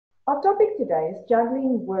Our topic today is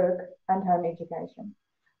juggling work and home education.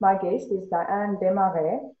 My guest is Diane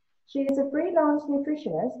Desmarais. She is a freelance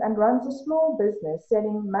nutritionist and runs a small business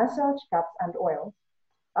selling massage cups and oils.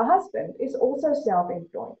 Her husband is also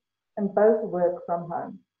self-employed and both work from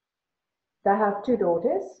home. They have two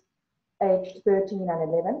daughters, aged 13 and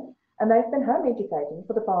 11, and they've been home educating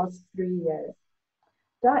for the past 3 years.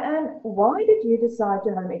 Diane, why did you decide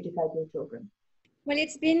to home educate your children? Well,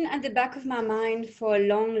 it's been at the back of my mind for a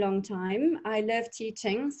long, long time. I love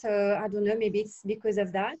teaching, so I don't know, maybe it's because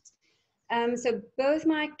of that. So both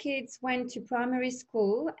my kids went to primary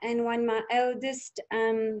school, and when my eldest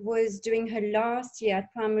was doing her last year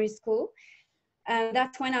at primary school,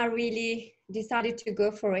 that's when I really decided to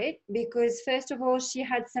go for it, because first of all, she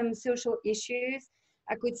had some social issues.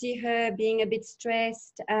 I could see her being a bit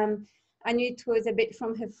stressed. I knew it was a bit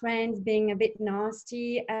from her friends being a bit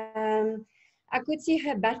nasty. I could see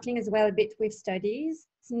her battling as well a bit with studies.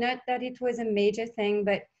 It's not that it was a major thing,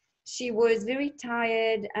 but she was very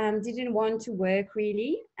tired, didn't want to work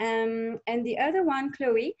really. And the other one,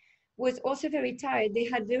 Chloe, was also very tired. They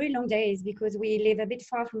had very long days because we live a bit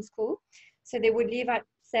far from school. So they would leave at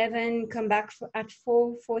 7, come back at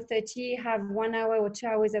 4, 4:30, have 1 hour or 2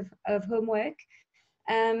 hours of homework.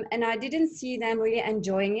 And I didn't see them really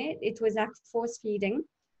enjoying it. It was like force feeding.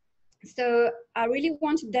 So I really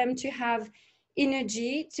wanted them to have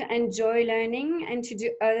energy to enjoy learning and to do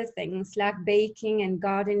other things like baking and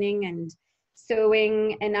gardening and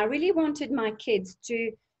sewing. And I really wanted my kids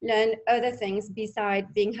to learn other things besides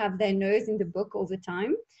have their nose in the book all the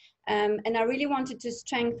time. And I really wanted to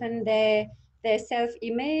strengthen their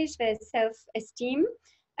self-image, their self-esteem.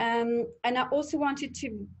 And I also wanted to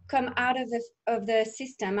come out of the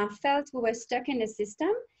system. I felt we were stuck in a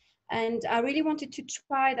system, and I really wanted to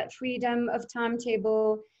try that freedom of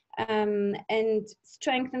timetable and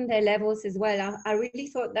strengthen their levels as well. I really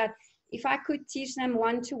thought that if I could teach them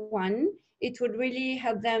one-to-one, it would really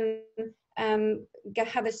help them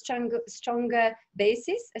have a stronger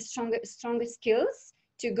basis, stronger skills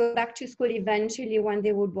to go back to school eventually when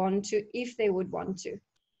they would want to, if they would want to.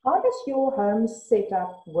 How does your home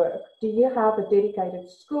setup work? Do you have a dedicated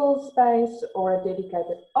school space or a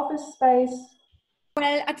dedicated office space?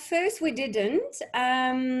 Well, at first we didn't.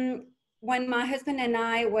 When my husband and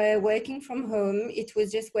I were working from home, it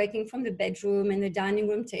was just working from the bedroom and the dining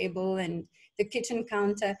room table and the kitchen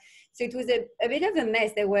counter. So it was a bit of a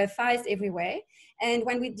mess. There were files everywhere. And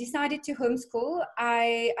when we decided to homeschool,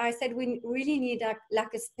 I said we really need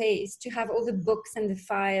like a space to have all the books and the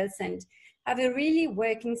files and have a really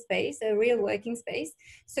working space, a real working space.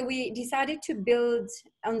 So we decided to build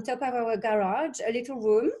on top of our garage a little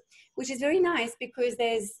room, which is very nice because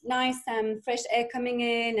there's nice fresh air coming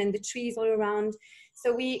in and the trees all around.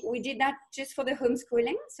 So we did that just for the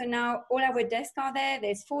homeschooling. So now all our desks are there.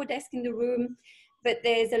 There's 4 desks in the room, but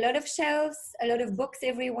there's a lot of shelves, a lot of books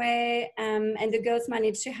everywhere. And the girls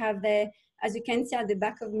managed to have their, as you can see at the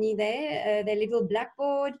back of me there, their little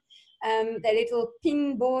blackboard, their little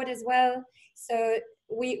pin board as well. So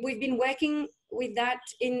we've been working with that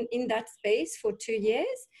in that space for 2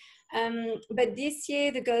 years. But this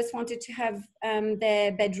year the girls wanted to have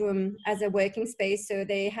their bedroom as a working space. So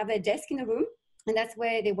they have a desk in the room and that's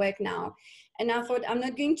where they work now. And I thought I'm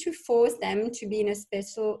not going to force them to be in a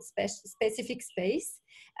specific space.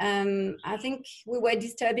 I think we were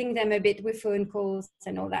disturbing them a bit with phone calls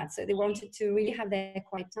and all that. So they wanted to really have their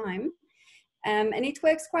quiet time. And it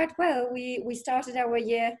works quite well. We started our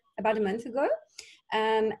year about a month ago.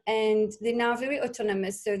 And they're now very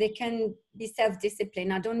autonomous, so they can be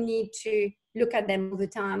self-disciplined. I don't need to look at them all the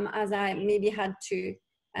time as I maybe had to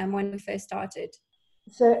when we first started.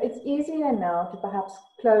 So it's easier now to perhaps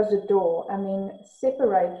close the door and then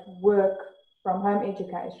separate work from home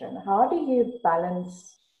education. How do you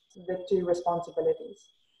balance the two responsibilities?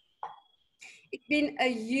 It's been a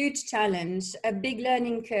huge challenge, a big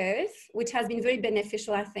learning curve, which has been very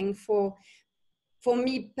beneficial, I think, for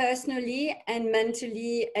me personally and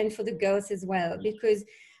mentally, and for the girls as well, because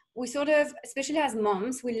we sort of, especially as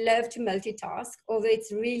moms, we love to multitask, although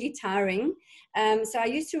it's really tiring. So I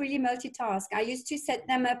used to really multitask. I used to set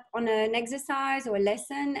them up on an exercise or a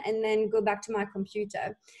lesson and then go back to my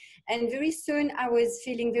computer. And very soon I was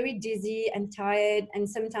feeling very dizzy and tired and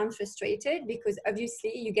sometimes frustrated because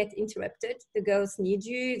obviously you get interrupted. The girls need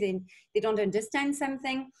you, they don't understand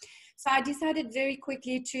something. So I decided very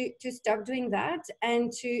quickly to stop doing that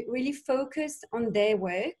and to really focus on their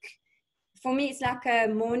work. For me, it's like a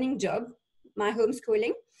morning job, my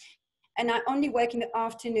homeschooling. And I only work in the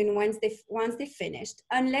afternoon once they're finished,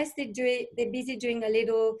 unless they're busy doing a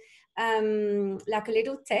little, like a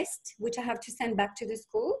little test, which I have to send back to the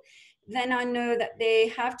school. then I know that they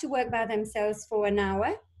have to work by themselves for an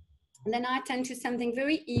hour. And then I tend to something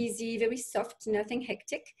very easy, very soft, nothing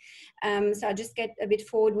hectic. So I just get a bit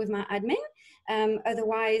forward with my admin.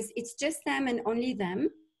 Otherwise, it's just them and only them.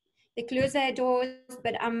 They close their doors,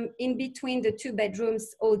 but I'm in between the two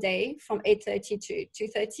bedrooms all day from 8:30 to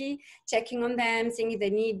 2:30, checking on them, seeing if they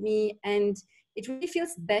need me. And it really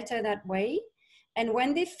feels better that way. And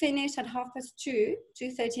when they finish at 2:30,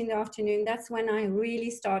 2:30 in the afternoon, that's when I really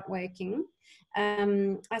start working.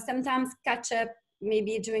 I sometimes catch up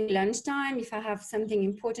maybe during lunchtime if I have something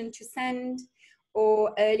important to send,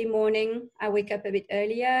 or early morning, I wake up a bit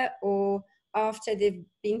earlier, or after they've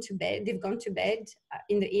gone to bed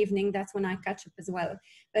in the evening, that's when I catch up as well.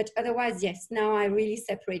 But otherwise, yes, now I really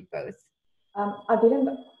separate both. I didn't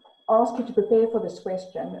ask you to prepare for this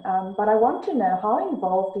question, but I want to know, how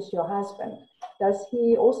involved is your husband? Does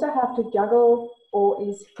he also have to juggle, or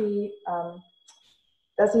is he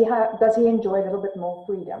does he enjoy a little bit more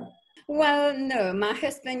freedom? Well, no, my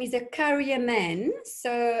husband is a career man.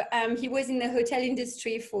 So he was in the hotel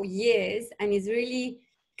industry for years and is really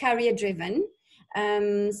career driven.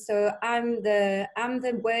 So I'm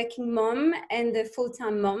the working mom and the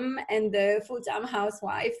full-time mom and the full-time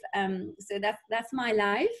housewife. So that's my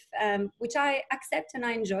life, which I accept and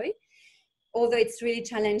I enjoy, although it's really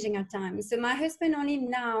challenging at times. So my husband only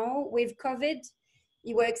now with COVID,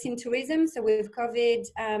 he works in tourism. So with COVID,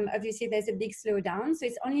 obviously there's a big slowdown. So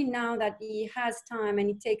it's only now that he has time and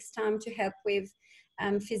it takes time to help with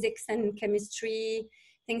physics and chemistry,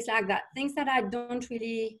 things like that. Things that I don't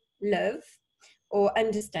really love or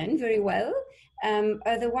understand very well.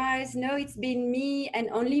 Otherwise, no, it's been me and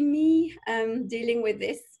only me dealing with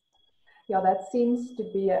this. Yeah, that seems to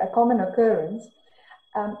be a common occurrence.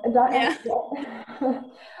 Diane, Yeah.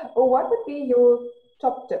 what would be your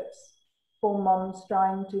top tips for moms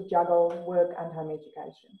trying to juggle work and home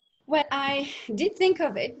education? Well, I did think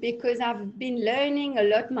of it because I've been learning a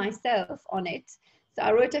lot myself on it. So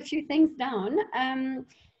I wrote a few things down.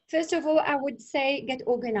 First of all, I would say get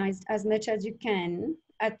organized as much as you can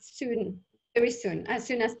very soon, as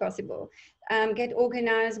soon as possible. Get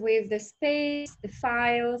organized with the space, the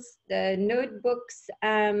files, the notebooks,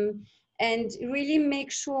 and really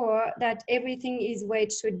make sure that everything is where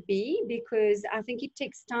it should be, because I think it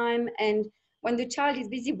takes time. And when the child is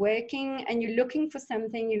busy working and you're looking for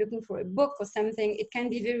something, you're looking for a book or something, it can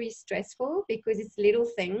be very stressful because it's little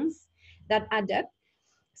things that add up.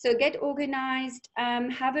 So get organized,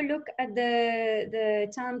 have a look at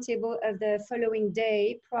the timetable of the following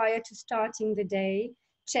day prior to starting the day.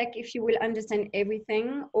 Check if you will understand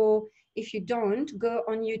everything, or if you don't, go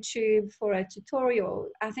on YouTube for a tutorial.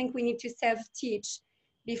 I think we need to self-teach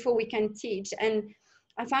before we can teach. And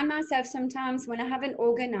I find myself sometimes when I haven't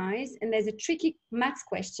organized and there's a tricky maths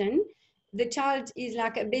question, the child is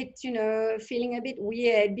like a bit, feeling a bit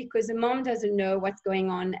weird because the mom doesn't know what's going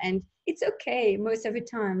on. And it's okay most of the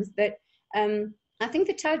times, but I think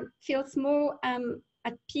the child feels more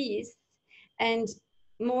at peace and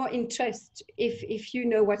more interest if you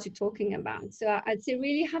know what you're talking about. So I'd say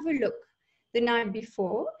really have a look the night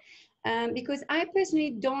before, because I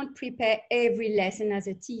personally don't prepare every lesson as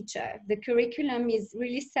a teacher. The curriculum is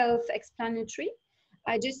really self-explanatory.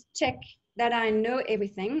 I just check that I know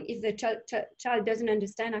everything. If the child doesn't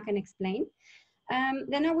understand, I can explain.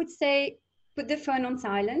 Then I would say put the phone on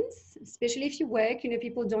silence, especially if you work,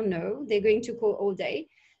 people don't know, they're going to call all day.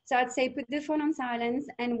 So I'd say put the phone on silence,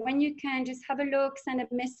 and when you can, just have a look, send a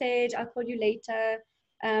message, I'll call you later.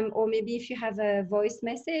 Or maybe if you have a voice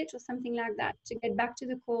message or something like that, to get back to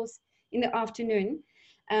the course in the afternoon.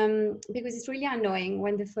 Because it's really annoying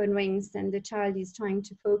when the phone rings and the child is trying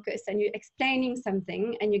to focus and you're explaining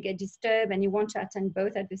something and you get disturbed and you want to attend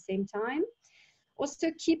both at the same time.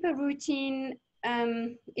 Also keep a routine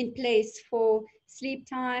in place for sleep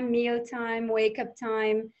time, meal time, wake up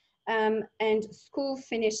time, and school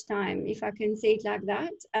finish time, if I can say it like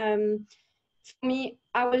that. For me,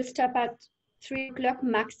 I will stop at 3 o'clock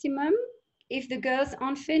maximum. If the girls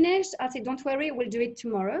aren't finished, I'll say, don't worry, we'll do it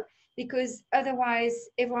tomorrow, because otherwise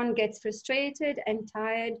everyone gets frustrated and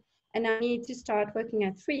tired, and I need to start working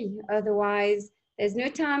at 3. Otherwise, there's no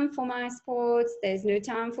time for my sports, there's no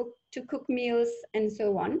time to cook meals, and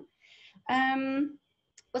so on.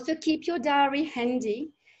 Also keep your diary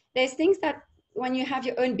handy. There's things that when you have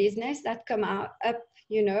your own business that come up,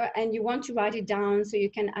 and you want to write it down so you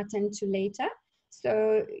can attend to later.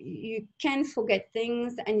 So you can forget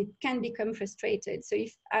things and it can become frustrated. So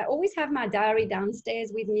if I always have my diary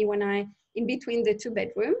downstairs with me when in between the 2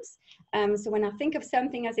 bedrooms. So when I think of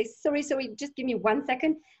something, I say, sorry, just give me 1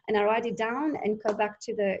 second, and I write it down and go back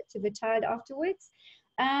to the child afterwards.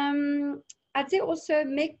 I'd say also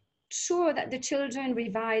sure that the children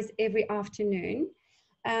revise every afternoon.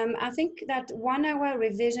 I think that 1 hour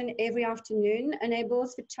revision every afternoon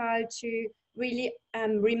enables the child to really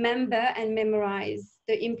remember and memorize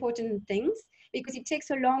the important things, because it takes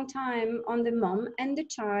a long time on the mom and the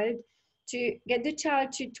child to get the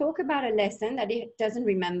child to talk about a lesson that it doesn't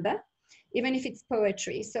remember, even if it's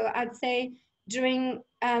poetry. So I'd say during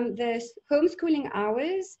the homeschooling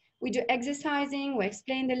hours, we do exercising, we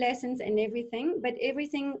explain the lessons and everything, but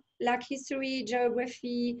everything like history,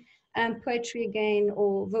 geography, poetry again,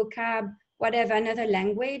 or vocab, whatever, another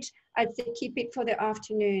language, I'd say keep it for the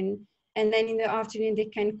afternoon. And then in the afternoon, they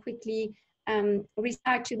can quickly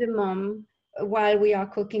recite to the mom while we are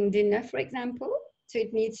cooking dinner, for example. So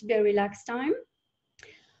it needs to be a relaxed time.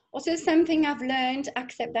 Also, something I've learned,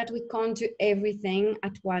 accept that we can't do everything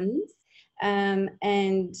at once.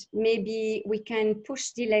 And maybe we can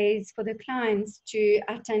push delays for the clients to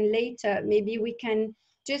attend later. Maybe we can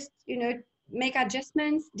just, make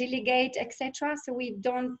adjustments, delegate, etc. So we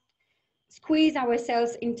don't squeeze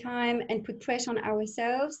ourselves in time and put pressure on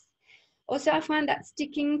ourselves. Also, I find that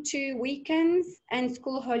sticking to weekends and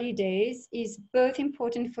school holidays is both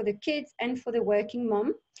important for the kids and for the working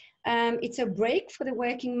mom. It's a break for the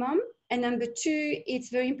working mom. And number two, it's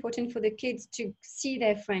very important for the kids to see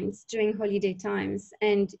their friends during holiday times,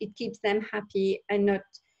 and it keeps them happy and not,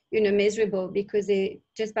 miserable because they're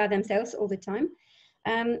just by themselves all the time.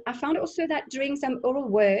 I found also that doing some oral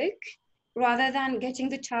work, rather than getting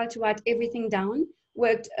the child to write everything down,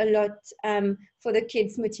 worked a lot for the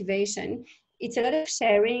kids' motivation. It's a lot of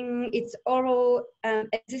sharing, it's oral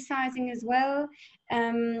exercising as well.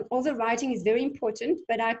 All the writing is very important,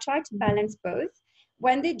 but I try to balance both.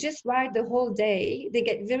 When they just write the whole day, they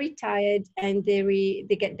get very tired and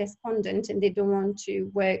they get despondent and they don't want to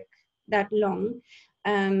work that long.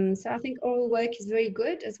 So I think oral work is very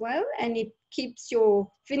good as well, and it keeps your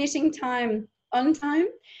finishing time on time.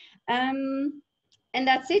 And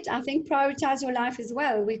that's it. I think prioritize your life as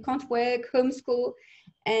well. We can't work, homeschool,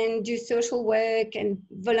 and do social work and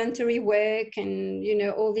voluntary work and,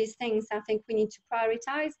 all these things. I think we need to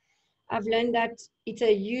prioritize. I've learned that it's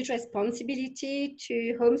a huge responsibility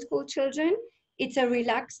to homeschool children. It's a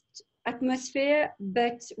relaxed atmosphere,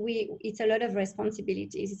 but it's a lot of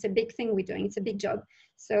responsibilities. It's a big thing we're doing. It's a big job.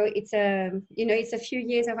 So it's a few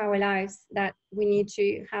years of our lives that we need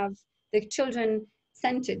to have the children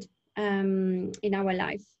centered in our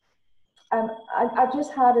life. I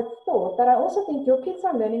just had a thought that I also think your kids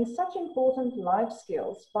are learning such important life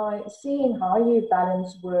skills by seeing how you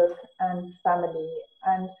balance work and family,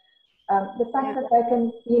 and the fact that they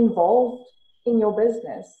can be involved in your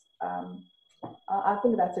business. I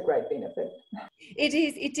think that's a great benefit. It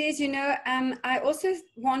is. I also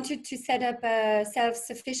wanted to set up a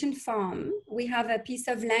self-sufficient farm. We have a piece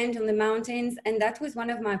of land on the mountains, and that was one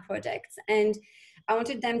of my projects. And I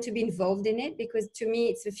wanted them to be involved in it because to me,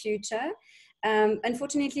 it's the future.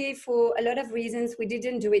 Unfortunately, for a lot of reasons, we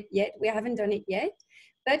didn't do it yet. We haven't done it yet.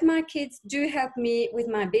 But my kids do help me with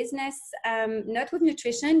my business, not with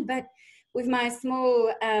nutrition, but with my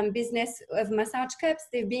small business of massage cups.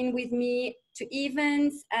 They've been with me to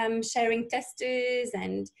events, sharing testers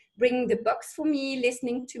and bringing the box for me,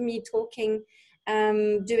 listening to me talking,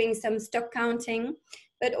 doing some stock counting.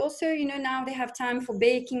 But also, now they have time for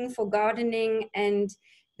baking, for gardening, and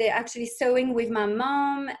they're actually sewing with my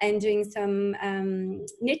mom and doing some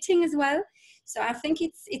knitting as well. So I think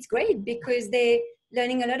it's great because they're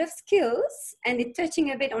learning a lot of skills and they're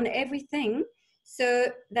touching a bit on everything. So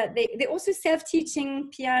that they're also self-teaching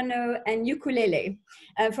piano and ukulele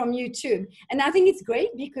from YouTube. And I think it's great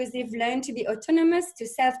because they've learned to be autonomous, to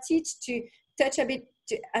self-teach, to touch a bit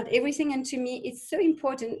at everything. And to me, it's so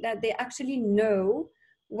important that they actually know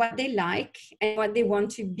what they like and what they want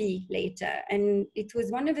to be later. And it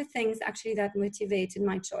was one of the things actually that motivated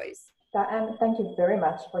my choice. Diane, thank you very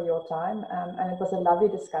much for your time. And it was a lovely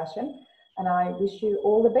discussion. And I wish you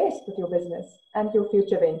all the best with your business and your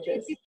future ventures.